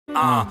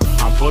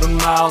I'm putting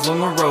miles on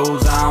the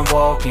roads I'm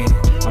walking.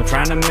 I'm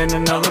trying to mend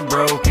another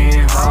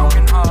broken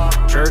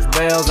heart. Church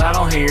bells I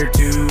don't hear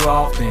too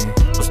often,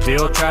 but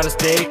still try to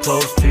stay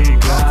close to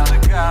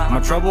God. My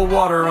troubled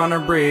water under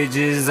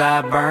bridges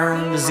I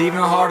burn is even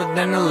harder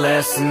than the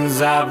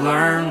lessons I've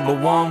learned. But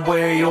one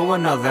way or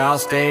another I'll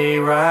stay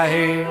right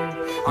here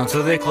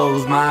until they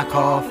close my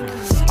coffin.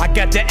 I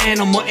got the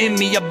animal in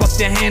me, I buck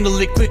to handle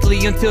it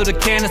quickly until the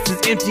canvas is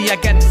empty. I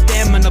got the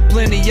stamina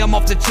plenty, I'm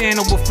off the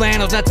channel with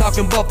flannels. Not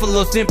talking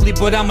Buffalo simply,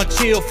 but I'ma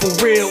chill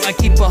for real. I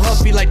keep a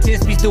huffy like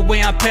 10 speeds the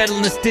way I'm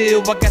pedaling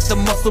still. I got the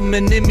muscle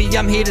man in me,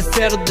 I'm here to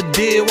settle the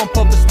deal. I'm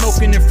pumping,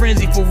 smoking and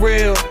frenzy for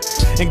real.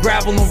 And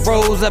gravel and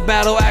roads, I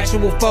battle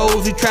actual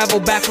foes who travel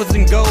backwards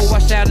and go. I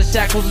shatter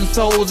shackles and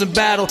souls in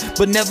battle,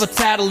 but never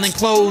tattle and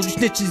close. You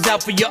snitches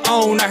out for your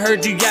own, I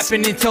heard you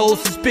yapping and told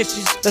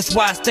suspicious. That's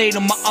why I stayed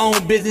on my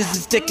own business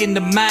and sticking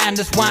to mine.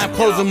 That's why I'm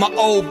closing my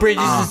old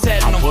bridges and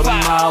setting them fire. I'm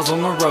putting miles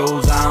on the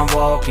roads I'm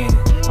walking.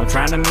 I'm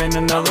trying to mend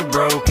another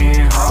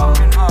broken heart.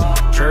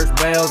 Church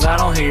bells I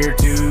don't hear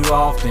too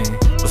often,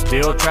 but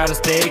still try to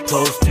stay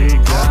close to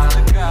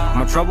God.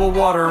 My troubled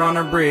water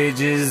under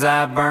bridges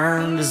I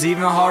burned is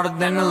even harder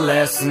than the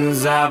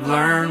lessons I've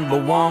learned.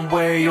 But one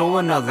way or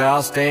another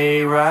I'll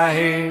stay right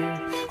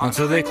here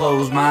until they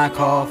close my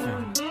coffin.